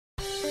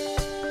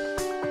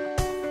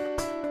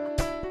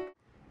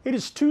It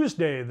is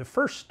Tuesday, the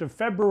 1st of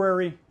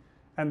February,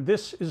 and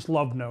this is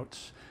Love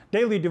Notes,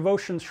 daily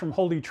devotions from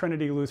Holy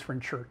Trinity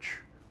Lutheran Church.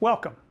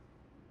 Welcome.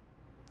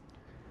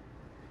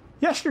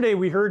 Yesterday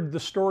we heard the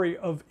story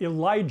of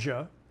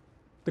Elijah,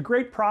 the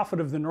great prophet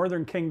of the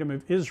northern kingdom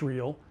of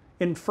Israel,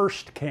 in 1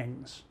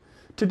 Kings.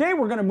 Today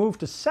we're going to move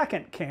to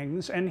 2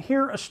 Kings and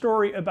hear a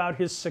story about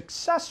his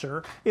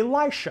successor,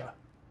 Elisha.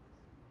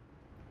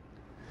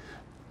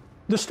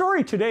 The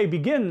story today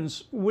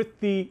begins with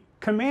the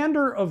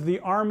commander of the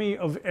army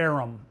of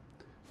Aram.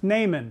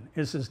 Naaman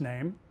is his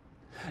name.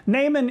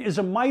 Naaman is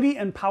a mighty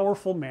and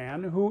powerful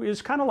man who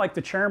is kind of like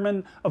the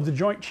chairman of the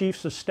Joint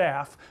Chiefs of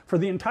Staff for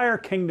the entire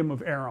kingdom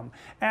of Aram.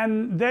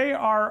 And they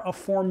are a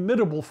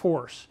formidable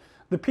force.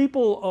 The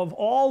people of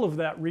all of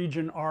that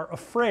region are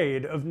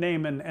afraid of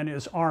Naaman and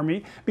his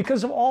army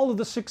because of all of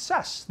the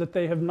success that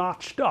they have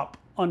notched up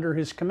under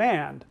his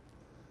command.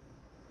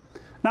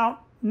 Now,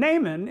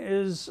 Naaman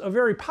is a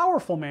very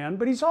powerful man,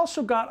 but he's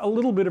also got a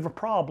little bit of a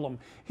problem.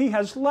 He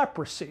has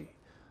leprosy.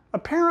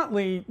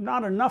 Apparently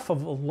not enough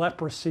of a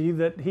leprosy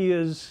that he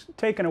is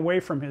taken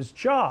away from his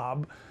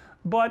job,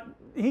 but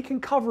he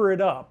can cover it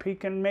up. He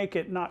can make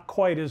it not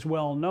quite as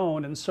well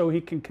known, and so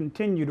he can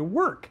continue to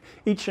work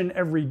each and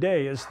every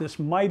day as this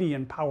mighty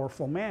and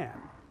powerful man.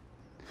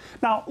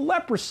 Now,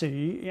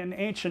 leprosy in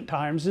ancient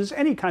times is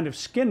any kind of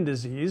skin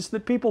disease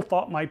that people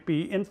thought might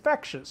be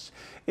infectious.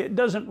 It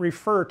doesn't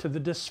refer to the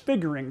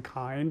disfiguring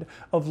kind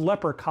of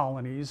leper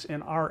colonies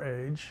in our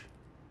age.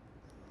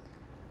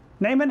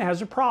 Naaman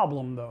has a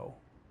problem, though,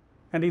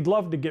 and he'd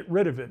love to get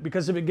rid of it,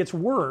 because if it gets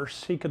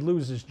worse, he could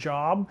lose his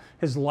job,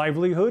 his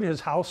livelihood,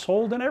 his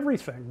household, and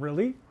everything,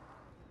 really.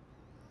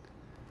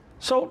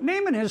 So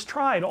Naaman has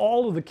tried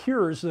all of the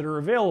cures that are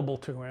available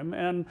to him,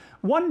 and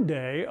one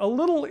day a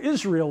little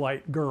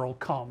Israelite girl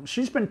comes.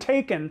 She's been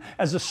taken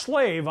as a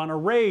slave on a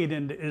raid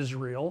into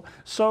Israel,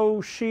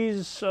 so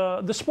she's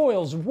the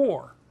spoils of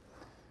war.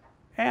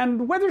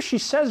 And whether she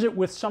says it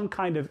with some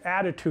kind of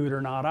attitude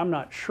or not, I'm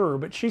not sure,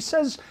 but she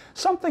says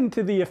something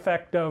to the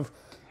effect of,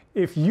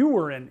 if you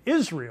were in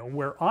Israel,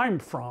 where I'm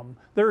from,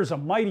 there is a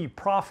mighty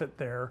prophet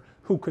there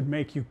who could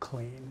make you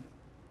clean.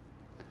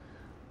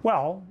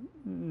 Well,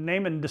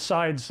 Naaman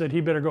decides that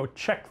he better go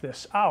check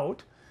this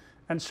out,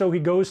 and so he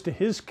goes to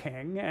his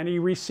king, and he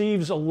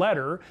receives a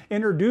letter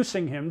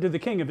introducing him to the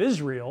king of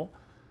Israel,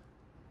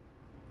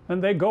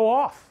 and they go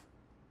off.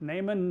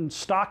 Naaman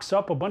stocks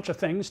up a bunch of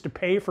things to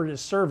pay for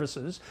his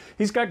services.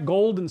 He's got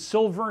gold and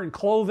silver and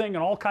clothing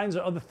and all kinds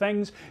of other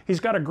things. He's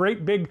got a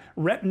great big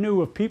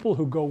retinue of people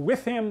who go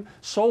with him,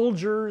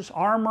 soldiers,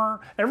 armor,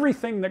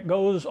 everything that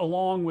goes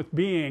along with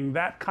being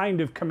that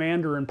kind of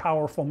commander and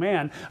powerful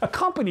man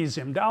accompanies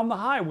him down the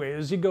highway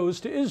as he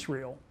goes to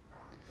Israel.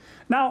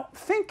 Now,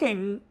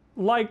 thinking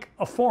like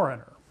a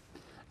foreigner,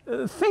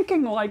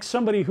 thinking like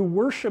somebody who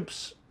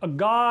worships a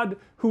god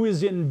who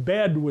is in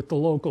bed with the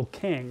local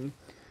king,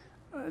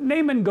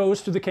 Naaman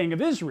goes to the king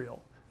of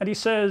Israel, and he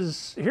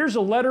says, here's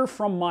a letter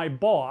from my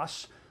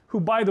boss, who,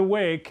 by the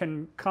way,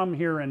 can come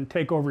here and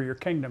take over your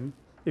kingdom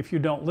if you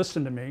don't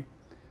listen to me.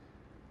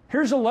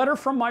 Here's a letter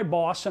from my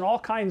boss and all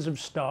kinds of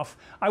stuff.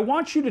 I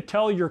want you to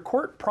tell your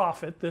court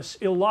prophet, this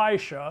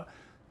Elisha,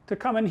 to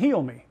come and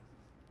heal me.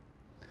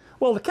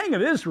 Well, the king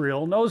of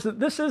Israel knows that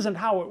this isn't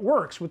how it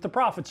works with the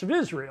prophets of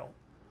Israel.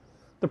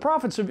 The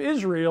prophets of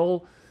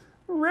Israel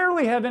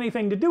rarely have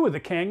anything to do with the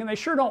king, and they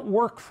sure don't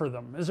work for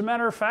them. As a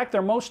matter of fact,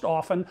 they're most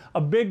often a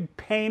big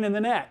pain in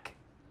the neck.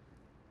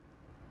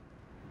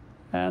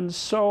 And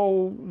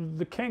so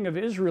the king of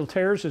Israel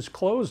tears his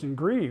clothes and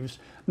grieves,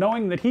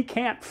 knowing that he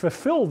can't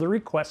fulfill the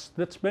request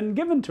that's been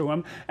given to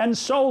him. And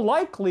so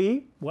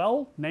likely,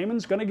 well,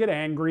 Naaman's going to get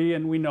angry,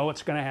 and we know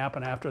what's going to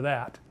happen after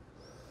that.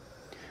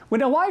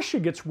 When Elisha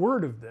gets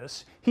word of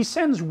this, he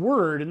sends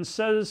word and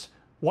says,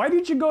 why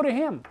did you go to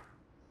him?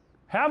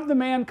 Have the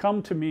man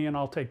come to me and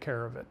I'll take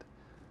care of it.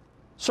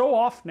 So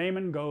off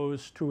Naaman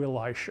goes to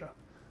Elisha,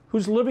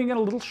 who's living in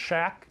a little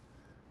shack,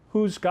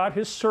 who's got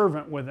his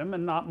servant with him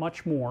and not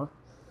much more.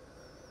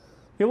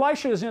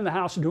 Elisha is in the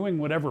house doing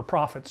whatever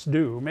prophets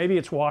do. Maybe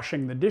it's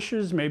washing the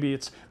dishes, maybe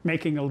it's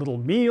making a little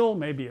meal,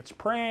 maybe it's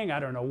praying, I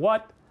don't know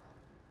what.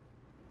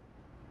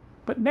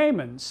 But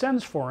Naaman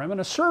sends for him,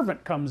 and a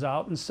servant comes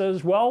out and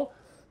says, well,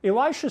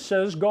 Elisha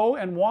says, go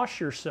and wash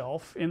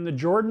yourself in the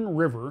Jordan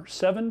River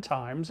 7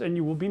 times and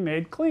you will be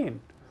made clean.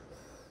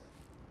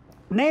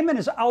 Naaman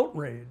is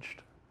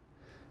outraged.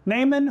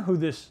 Naaman, who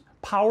this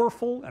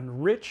powerful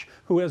and rich,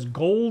 who has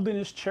gold in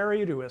his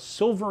chariot, who has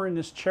silver in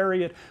his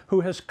chariot, who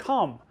has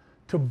come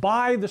to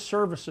buy the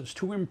services,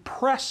 to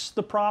impress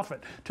the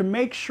prophet, to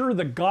make sure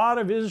the God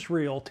of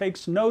Israel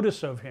takes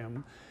notice of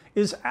him,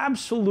 is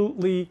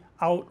absolutely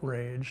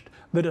outraged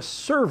that a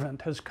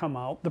servant has come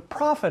out, the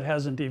prophet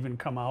hasn't even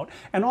come out,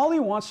 and all he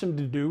wants him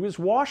to do is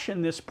wash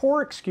in this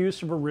poor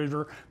excuse of a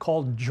river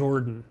called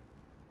Jordan.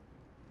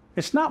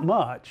 It's not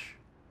much.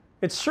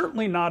 It's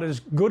certainly not as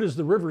good as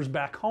the rivers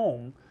back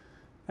home,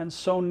 and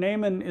so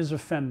Naaman is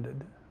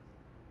offended.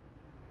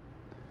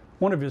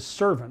 One of his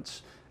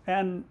servants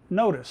And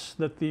notice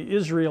that the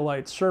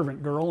Israelite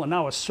servant girl, and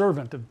now a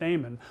servant of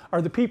Naaman,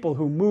 are the people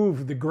who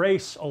moved the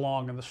grace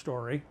along in the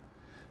story,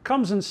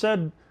 comes and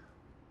said,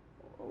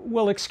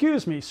 well,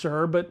 excuse me,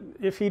 sir, but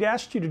if he'd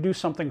asked you to do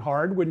something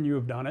hard, wouldn't you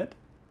have done it?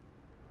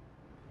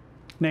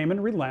 Naaman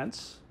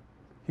relents.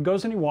 He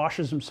goes and he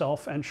washes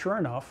himself, and sure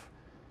enough,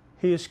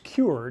 he is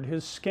cured.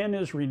 His skin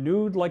is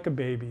renewed like a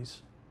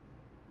baby's.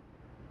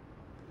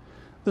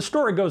 The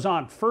story goes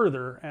on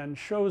further and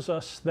shows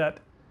us that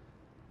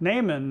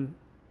Naaman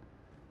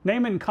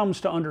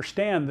comes to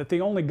understand that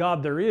the only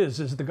God there is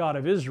the God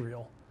of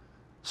Israel.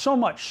 So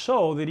much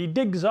so that he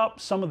digs up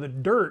some of the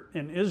dirt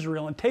in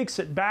Israel and takes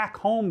it back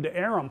home to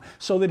Aram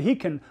so that he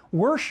can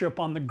worship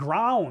on the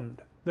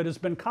ground that has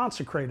been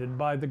consecrated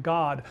by the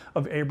God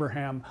of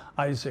Abraham,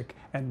 Isaac,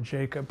 and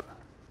Jacob.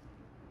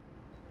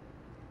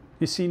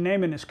 You see,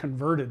 Naaman is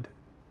converted.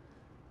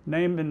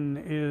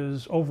 Naaman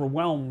is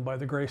overwhelmed by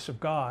the grace of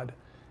God.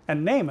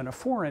 And Naaman, a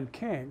foreign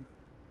king,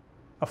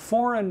 a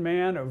foreign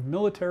man of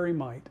military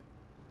might,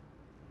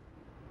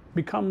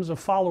 becomes a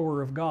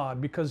follower of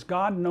God because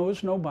God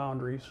knows no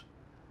boundaries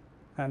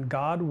and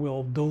God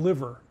will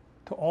deliver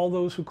to all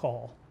those who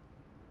call.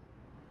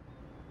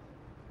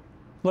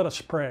 Let us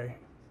pray.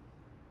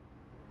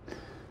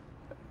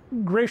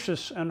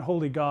 Gracious and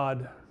holy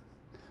God,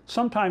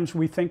 sometimes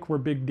we think we're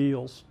big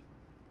deals,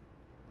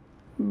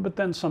 but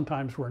then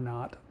sometimes we're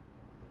not.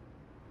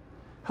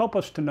 Help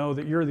us to know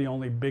that you're the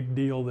only big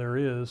deal there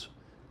is,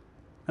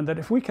 and that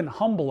if we can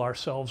humble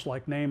ourselves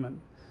like Naaman,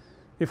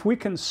 if we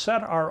can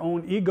set our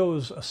own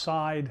egos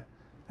aside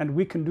and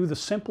we can do the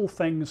simple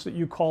things that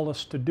you call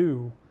us to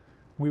do,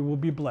 we will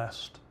be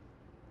blessed.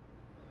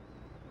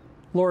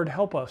 Lord,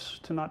 help us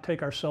to not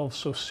take ourselves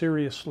so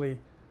seriously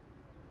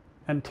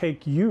and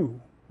take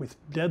you with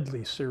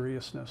deadly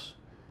seriousness,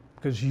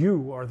 because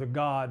you are the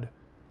God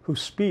who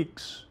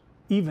speaks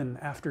even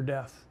after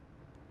death,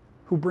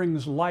 who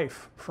brings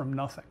life from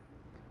nothing.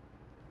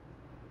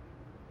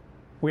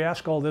 We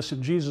ask all this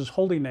in Jesus'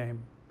 holy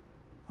name.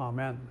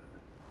 Amen.